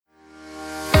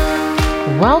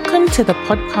Welcome to the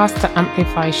Podcast to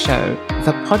Amplify show,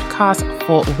 the podcast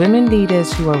for women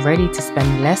leaders who are ready to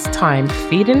spend less time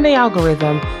feeding the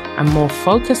algorithm and more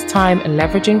focused time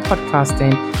leveraging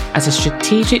podcasting as a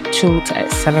strategic tool to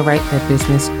accelerate their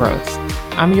business growth.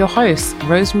 I'm your host,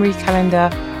 Rosemary Calendar,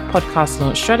 podcast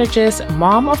launch strategist,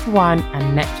 mom of one,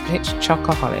 and Netflix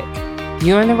chocoholic.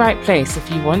 You're in the right place if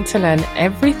you want to learn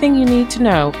everything you need to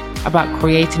know about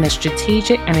creating a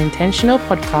strategic and intentional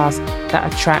podcast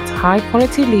that attract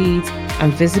high-quality leads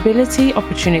and visibility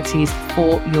opportunities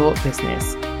for your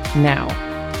business. Now,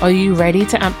 are you ready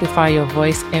to amplify your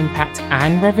voice, impact,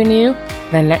 and revenue?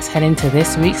 Then let's head into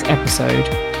this week's episode.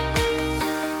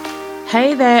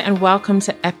 Hey there, and welcome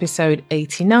to episode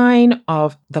 89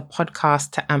 of the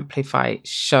Podcast to Amplify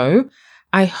show.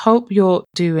 I hope you're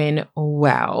doing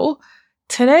well.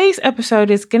 Today's episode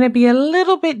is going to be a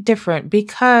little bit different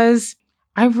because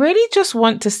I really just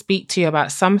want to speak to you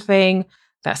about something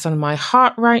that's on my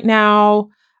heart right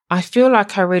now. I feel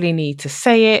like I really need to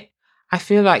say it. I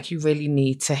feel like you really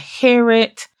need to hear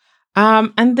it.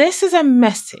 And this is a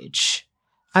message,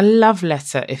 a love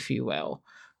letter, if you will,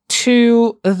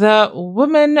 to the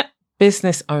woman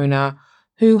business owner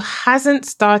who hasn't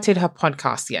started her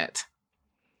podcast yet.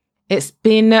 It's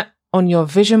been on your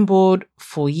vision board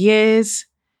for years.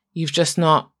 You've just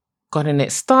not gotten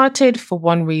it started for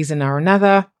one reason or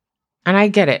another. And I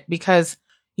get it because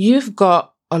you've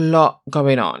got a lot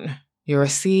going on. You're a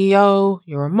CEO,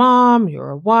 you're a mom,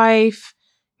 you're a wife,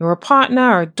 you're a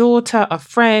partner, a daughter, a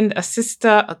friend, a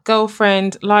sister, a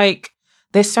girlfriend. Like,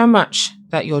 there's so much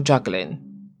that you're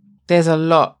juggling. There's a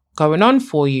lot going on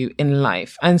for you in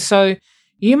life. And so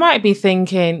you might be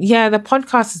thinking, yeah, the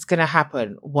podcast is going to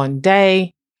happen one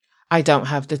day. I don't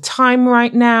have the time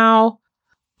right now.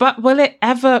 But will it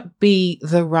ever be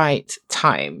the right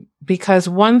time? Because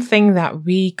one thing that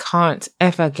we can't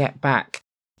ever get back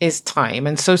is time.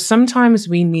 And so sometimes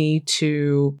we need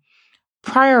to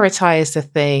prioritize the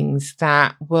things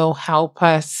that will help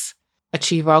us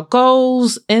achieve our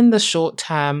goals in the short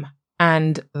term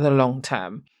and the long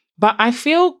term. But I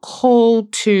feel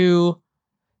called to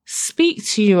speak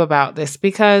to you about this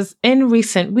because in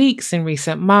recent weeks, in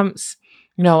recent months,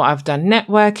 I've done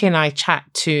networking. I chat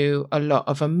to a lot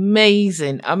of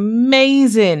amazing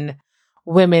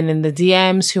women in the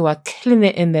DMs who are killing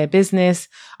it in their business.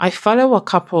 I follow a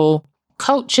couple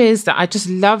coaches that I just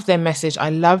love their message. I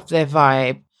love their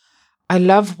vibe. I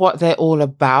love what they're all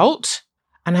about.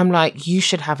 And I'm like, you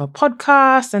should have a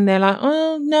podcast. And they're like,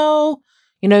 oh,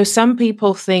 no. Some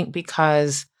people think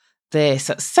because they're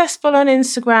successful on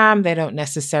Instagram, they don't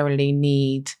necessarily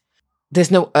need there's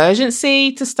no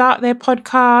urgency to start their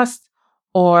podcast,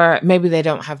 or maybe they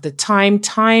don't have the time.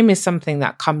 Time is something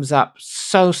that comes up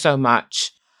so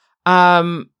much.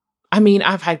 I've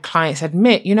had clients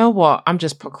admit, you know what, I'm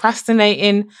just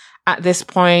procrastinating at this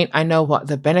point. I know what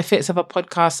the benefits of a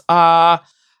podcast are,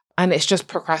 and it's just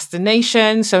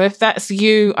procrastination. So if that's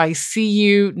you, I see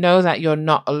you, know that you're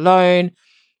not alone.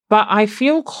 But I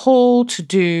feel called to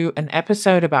do an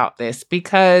episode about this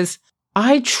because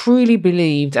I truly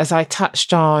believed, as I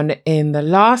touched on in the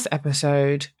last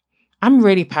episode, I'm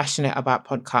really passionate about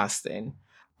podcasting.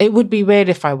 It would be weird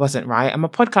if I wasn't, right? I'm a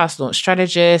podcast launch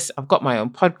strategist. I've got my own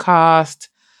podcast.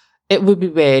 It would be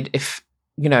weird if,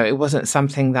 it wasn't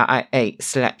something that I ate,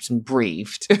 slept, and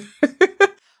breathed.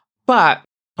 But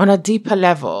on a deeper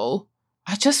level,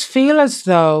 I just feel as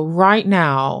though right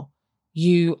now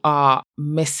you are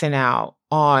missing out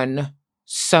on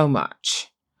so much.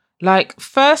 Like,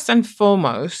 first and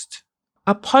foremost,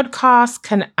 a podcast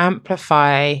can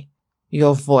amplify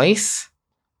your voice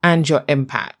and your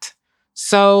impact.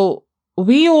 So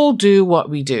we all do what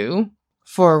we do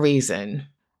for a reason.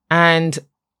 And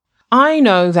I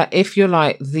know that if you're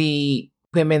like the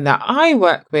women that I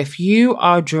work with, you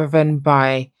are driven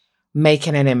by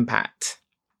making an impact.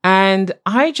 And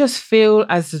I just feel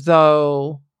as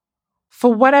though,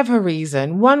 for whatever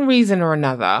reason, one reason or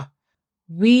another,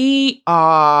 we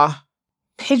are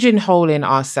pigeonholing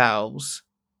ourselves,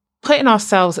 putting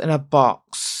ourselves in a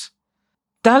box,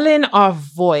 dulling our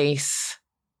voice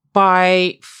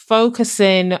by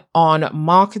focusing on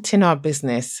marketing our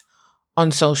business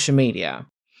on social media.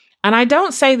 And I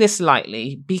don't say this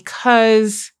lightly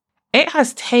because it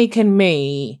has taken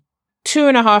me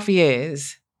 2.5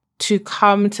 years to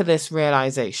come to this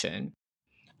realization.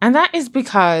 And that is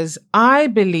because I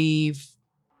believe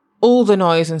all the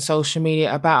noise on social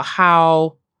media about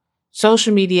how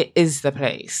social media is the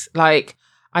place. Like,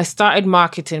 I started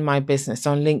marketing my business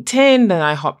on LinkedIn, then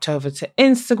I hopped over to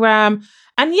Instagram.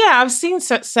 And yeah, I've seen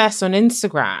success on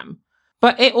Instagram,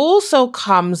 but it also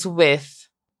comes with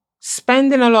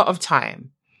spending a lot of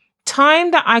time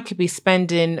time that I could be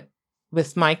spending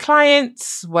with my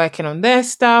clients, working on their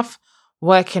stuff,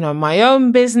 working on my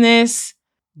own business,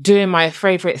 doing my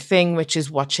favorite thing, which is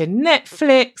watching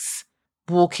Netflix,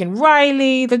 walking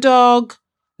Riley, the dog.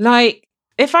 Like,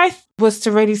 if I was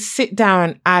to really sit down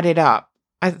and add it up,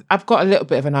 I've got a little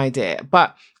bit of an idea,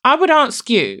 but I would ask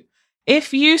you,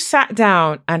 if you sat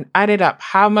down and added up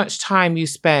how much time you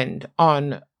spend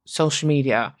on social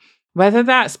media, whether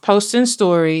that's posting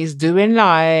stories, doing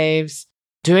lives,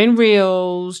 doing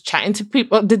reels, chatting to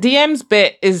people, the DMs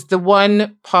bit is the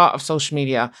one part of social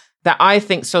media that I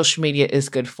think social media is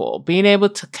good for, being able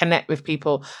to connect with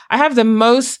people. I have the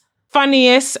most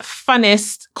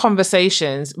funnest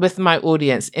conversations with my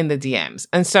audience in the DMs.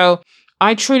 And so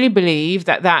I truly believe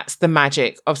that that's the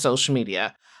magic of social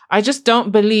media. I just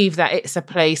don't believe that it's a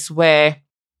place where,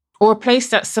 or a place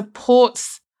that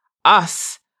supports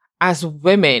us as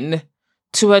women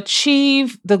to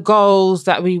achieve the goals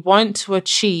that we want to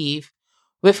achieve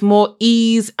with more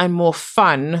ease and more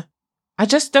fun. I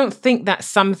just don't think that's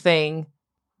something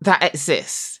that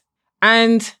exists.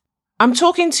 And I'm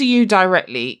talking to you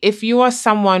directly. If you are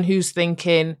someone who's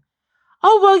thinking,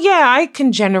 oh, well, yeah, I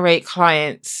can generate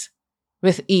clients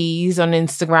with ease on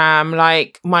Instagram.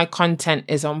 Like, my content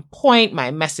is on point. My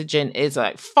messaging is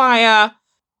like fire.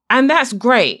 And that's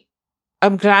great.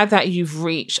 I'm glad that you've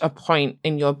reached a point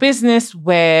in your business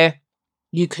where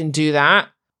you can do that.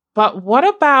 But what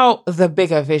about the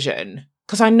bigger vision?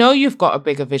 Because I know you've got a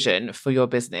bigger vision for your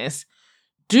business.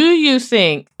 Do you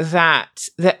think that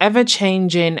the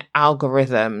ever-changing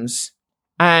algorithms,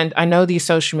 and I know these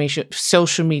social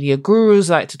media gurus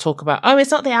like to talk about, oh,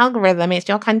 it's not the algorithm, it's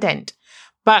your content.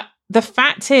 But the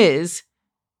fact is,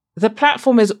 the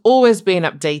platform is always being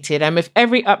updated. And with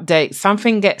every update,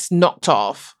 something gets knocked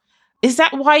off. Is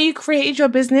that why you created your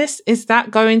business? Is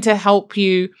that going to help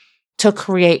you to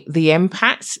create the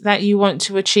impact that you want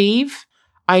to achieve?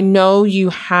 I know you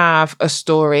have a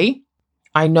story.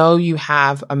 I know you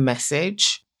have a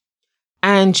message,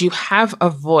 and you have a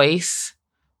voice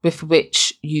with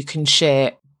which you can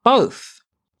share both.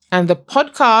 And the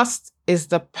podcast is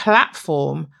the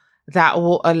platform that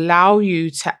will allow you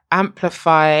to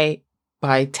amplify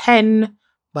by 10,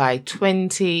 by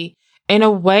 20, in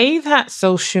a way that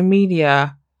social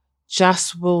media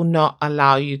just will not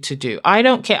allow you to do. I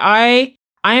don't care. I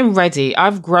am ready.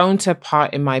 I've grown to a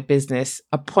point in my business,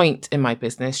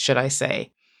 should I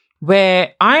say,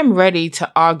 where I'm ready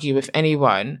to argue with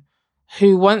anyone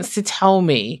who wants to tell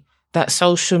me that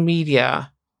social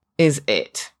media is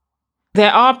it.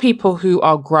 There are people who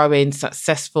are growing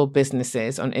successful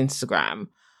businesses on Instagram,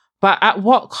 but at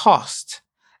what cost?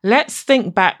 Let's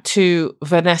think back to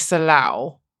Vanessa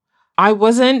Lau. I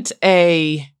wasn't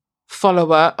a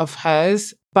follower of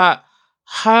hers, but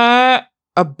her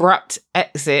abrupt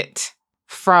exit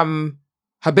from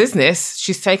her business,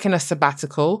 she's taken a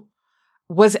sabbatical,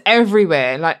 was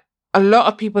everywhere. Like, a lot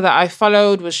of people that I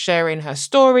followed was sharing her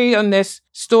story on their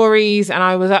stories. And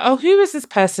I was like, oh, who is this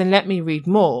person? Let me read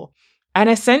more. And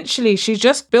essentially, she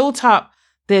just built up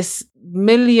this $1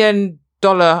 million,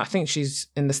 I think she's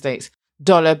in the States,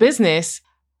 dollar business.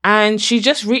 And she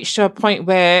just reached to a point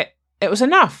where it was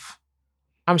enough.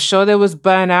 I'm sure there was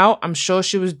burnout. I'm sure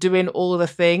she was doing all the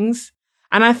things.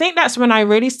 And I think that's when I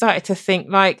really started to think,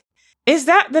 like, is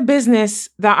that the business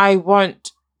that I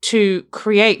want to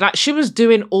create? Like, she was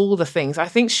doing all the things. I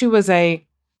think she was a,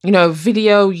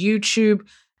 video, YouTube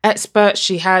expert.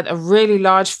 She had a really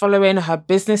large following. Her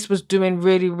business was doing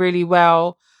really, really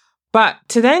well. But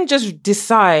to then just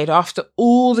decide after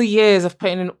all the years of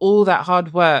putting in all that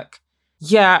hard work,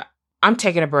 yeah, I'm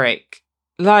taking a break.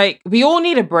 Like, we all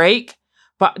need a break,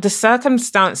 but the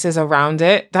circumstances around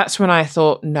it, that's when I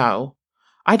thought, no,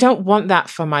 I don't want that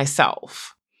for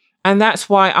myself. And that's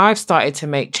why I've started to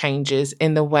make changes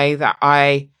in the way that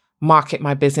I market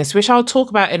my business, which I'll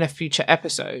talk about in a future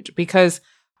episode, because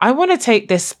I want to take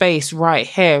this space right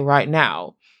here, right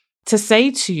now, to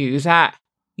say to you that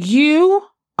you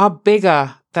are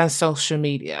bigger than social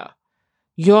media.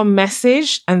 Your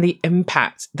message and the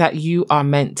impact that you are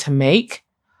meant to make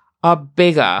are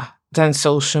bigger than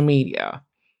social media.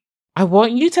 I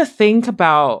want you to think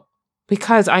about,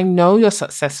 because I know you're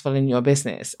successful in your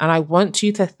business, and I want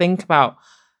you to think about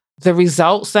the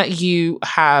results that you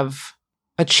have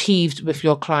achieved with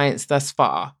your clients thus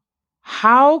far.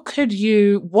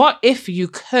 What if you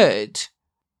could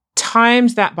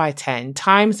times that by 10,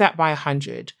 times that by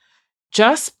 100,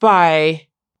 just by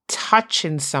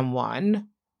touching someone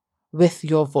with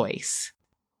your voice?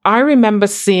 I remember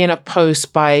seeing a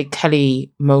post by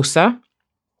Kelly Moser,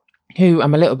 who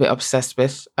I'm a little bit obsessed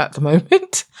with at the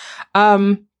moment.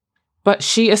 But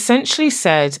she essentially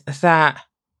said that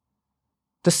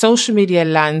the social media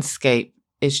landscape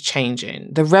is changing.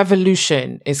 The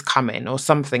revolution is coming or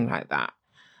something like that.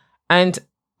 And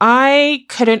I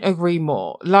couldn't agree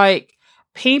more. Like,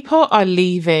 people are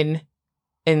leaving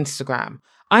Instagram.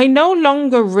 I no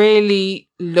longer really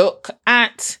look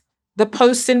at the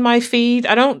posts in my feed.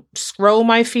 I don't scroll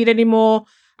my feed anymore.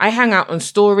 I hang out on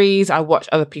stories. I watch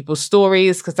other people's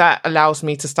stories because that allows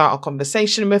me to start a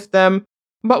conversation with them.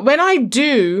 But when I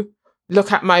do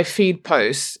look at my feed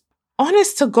posts,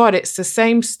 honest to God, it's the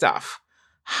same stuff.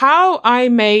 How I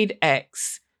made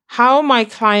X, how my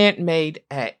client made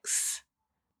X.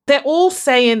 They're all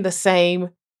saying the same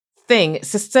thing.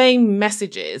 It's the same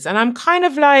messages. And I'm kind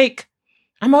of like,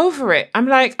 I'm over it. I'm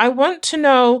like, I want to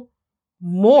know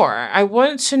more. I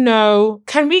want to know,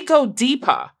 can we go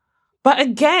deeper? But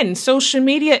again, social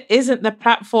media isn't the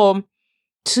platform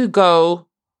to go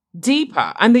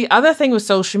deeper. And the other thing with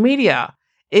social media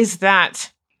is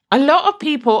that a lot of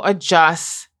people are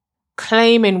just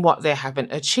claiming what they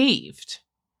haven't achieved.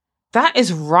 That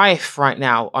is rife right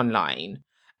now online.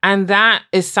 And that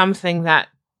is something that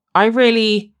I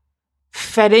really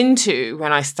fed into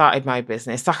when I started my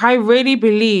business. Like, I really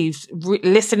believed,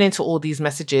 listening to all these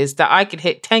messages, that I could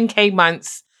hit 10K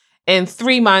months in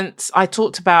 3 months. I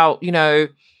talked about,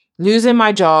 losing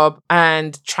my job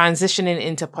and transitioning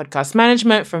into podcast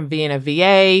management from being a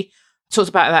VA. Talked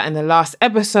about that in the last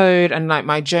episode and like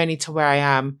my journey to where I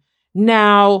am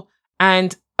now.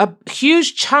 And a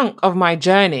huge chunk of my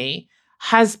journey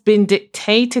has been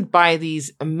dictated by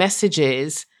these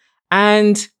messages.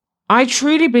 And I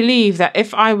truly believe that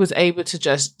if I was able to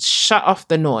just shut off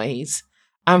the noise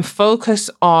and focus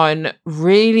on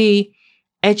really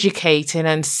educating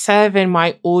and serving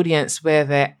my audience where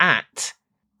they're at,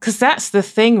 because that's the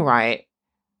thing, right?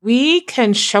 We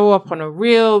can show up on a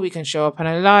reel, we can show up on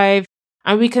a live,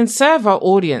 and we can serve our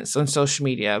audience on social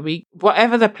media.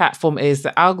 Whatever the platform is, the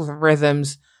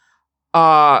algorithms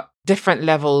are different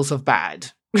levels of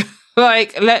bad.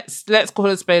 Like, let's call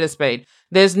a spade a spade.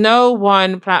 There's no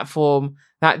one platform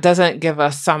that doesn't give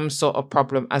us some sort of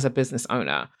problem as a business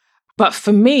owner. But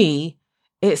for me,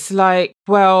 it's like,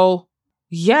 well,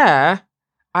 yeah,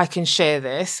 I can share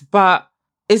this, but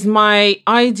is my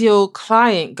ideal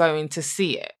client going to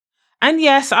see it? And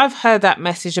yes, I've heard that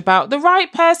message about the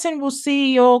right person will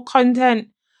see your content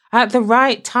at the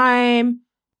right time.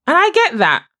 And I get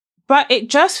that. But it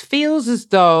just feels as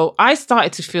though, I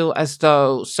started to feel as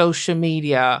though social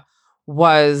media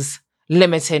was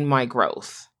limiting my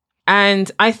growth.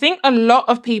 And I think a lot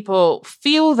of people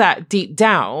feel that deep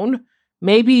down.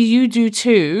 Maybe you do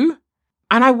too.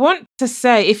 And I want to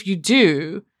say, if you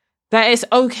do, that it's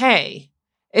okay.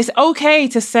 It's okay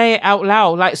to say it out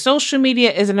loud. Like, social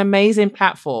media is an amazing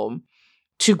platform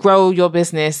to grow your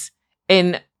business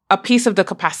in a piece of the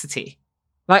capacity,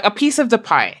 like a piece of the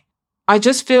pie. I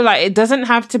just feel like it doesn't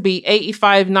have to be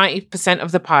 85, 90%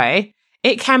 of the pie.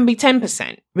 It can be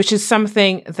 10%, which is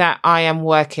something that I am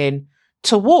working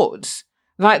towards.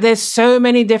 Like, there's so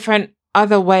many different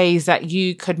other ways that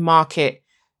you could market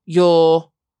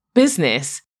your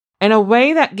business in a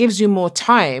way that gives you more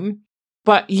time,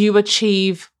 but you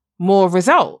achieve more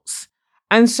results.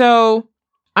 And so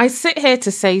I sit here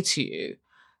to say to you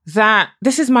that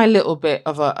this is my little bit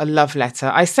of a love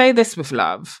letter. I say this with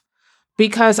love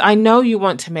because I know you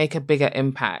want to make a bigger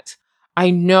impact. I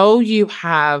know you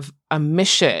have a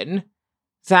mission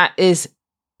that is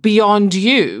beyond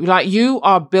you. Like, you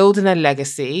are building a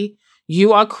legacy.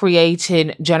 You are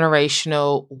creating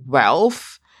generational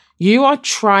wealth. You are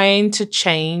trying to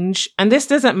change. And this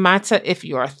doesn't matter if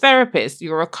you're a therapist,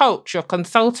 you're a coach, you're a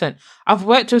consultant. I've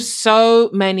worked with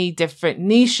so many different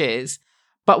niches,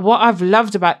 but what I've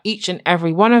loved about each and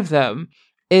every one of them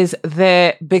is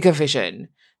their bigger vision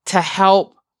to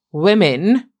help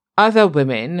women, other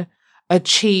women,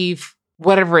 achieve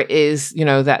whatever it is,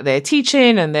 that they're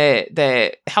teaching and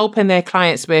they're helping their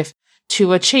clients with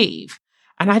to achieve.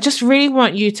 And I just really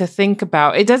want you to think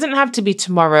about, it doesn't have to be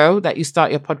tomorrow that you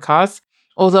start your podcast.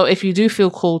 Although if you do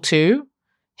feel called to,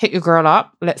 hit your girl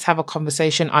up. Let's have a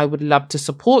conversation. I would love to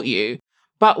support you.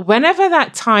 But whenever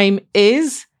that time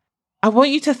is, I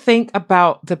want you to think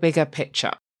about the bigger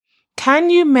picture. Can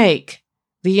you make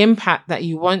the impact that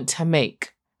you want to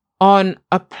make on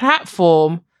a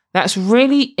platform that's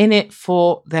really in it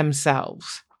for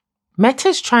themselves?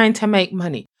 Meta's trying to make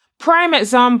money. Prime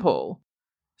example.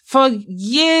 For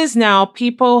years now,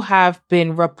 people have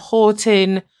been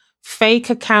reporting fake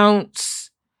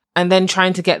accounts and then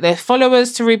trying to get their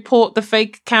followers to report the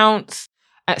fake accounts,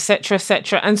 etc.,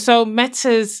 etc. And so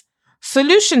Meta's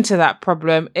solution to that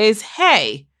problem is,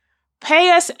 hey,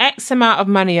 pay us X amount of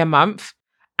money a month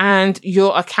and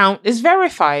your account is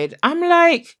verified. I'm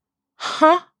like,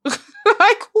 huh?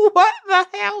 Like, what the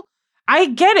hell? I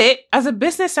get it. As a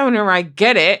business owner, I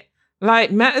get it.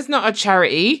 Like, Meta's not a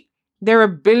charity. They're a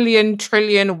billion,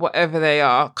 trillion, whatever they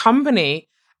are, company.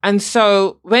 And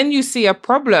so when you see a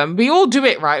problem, we all do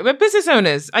it, right? We're business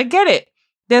owners. I get it.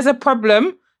 There's a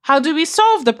problem. How do we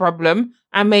solve the problem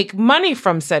and make money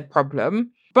from said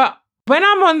problem? But when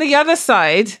I'm on the other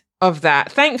side of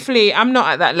that, thankfully, I'm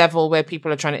not at that level where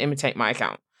people are trying to imitate my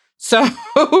account. So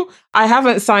I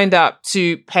haven't signed up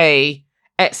to pay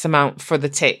X amount for the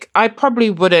tick. I probably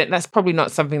wouldn't. That's probably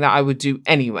not something that I would do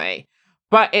anyway.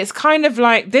 But it's kind of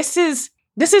like, this is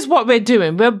what we're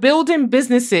doing. We're building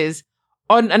businesses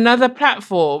on another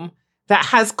platform that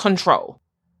has control.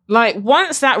 Like,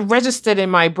 once that registered in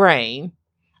my brain,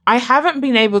 I haven't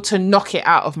been able to knock it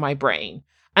out of my brain.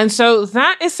 And so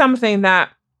that is something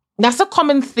that's a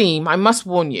common theme. I must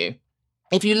warn you.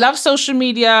 If you love social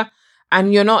media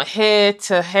and you're not here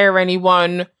to hear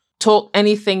anyone talk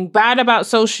anything bad about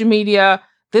social media,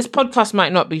 this podcast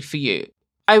might not be for you.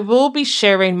 I will be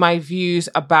sharing my views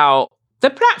about the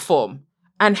platform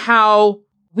and how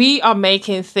we are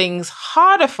making things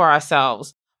harder for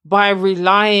ourselves by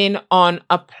relying on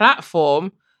a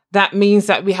platform that means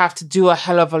that we have to do a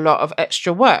hell of a lot of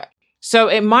extra work. So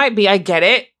it might be, I get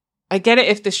it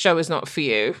if this show is not for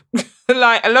you.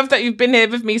 Like, I love that you've been here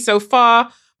with me so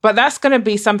far, but that's going to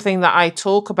be something that I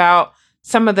talk about.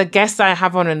 Some of the guests I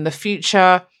have on in the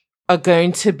future are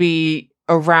going to be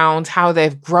around how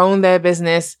they've grown their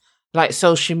business, like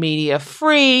social media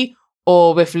free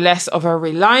or with less of a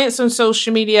reliance on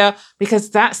social media, because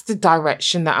that's the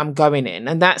direction that I'm going in.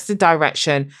 And that's the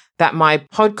direction that my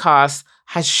podcast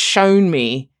has shown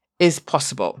me is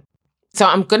possible. So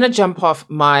I'm going to jump off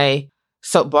my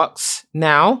soapbox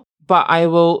now, but I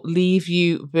will leave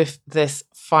you with this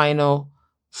final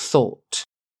thought.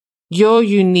 Your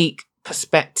unique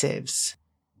perspectives,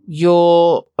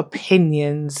 your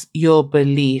opinions, your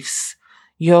beliefs,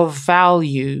 your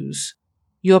values,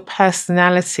 your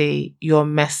personality, your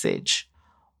message,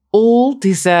 all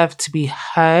deserve to be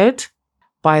heard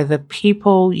by the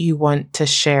people you want to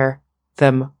share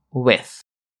them with.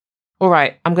 All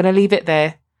right, I'm going to leave it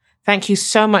there. Thank you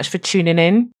so much for tuning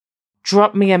in.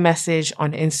 Drop me a message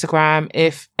on Instagram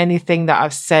if anything that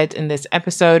I've said in this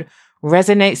episode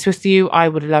resonates with you. I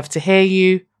would love to hear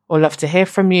you or love to hear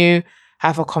from you.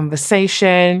 Have a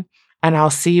conversation, and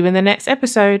I'll see you in the next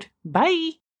episode.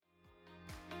 Bye.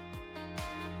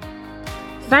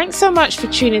 Thanks so much for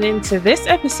tuning in to this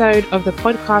episode of the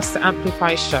Podcast to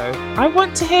Amplify show. I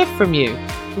want to hear from you.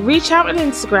 Reach out on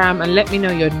Instagram and let me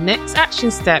know your next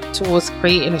action step towards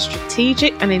creating a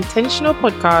strategic and intentional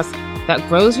podcast that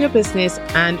grows your business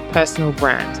and personal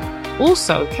brand.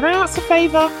 Also, can I ask a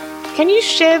favor? Can you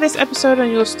share this episode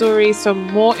on your story so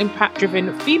more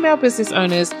impact-driven female business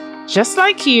owners just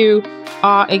like you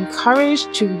are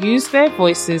encouraged to use their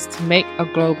voices to make a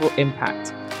global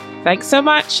impact? Thanks so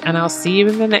much, and I'll see you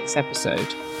in the next episode.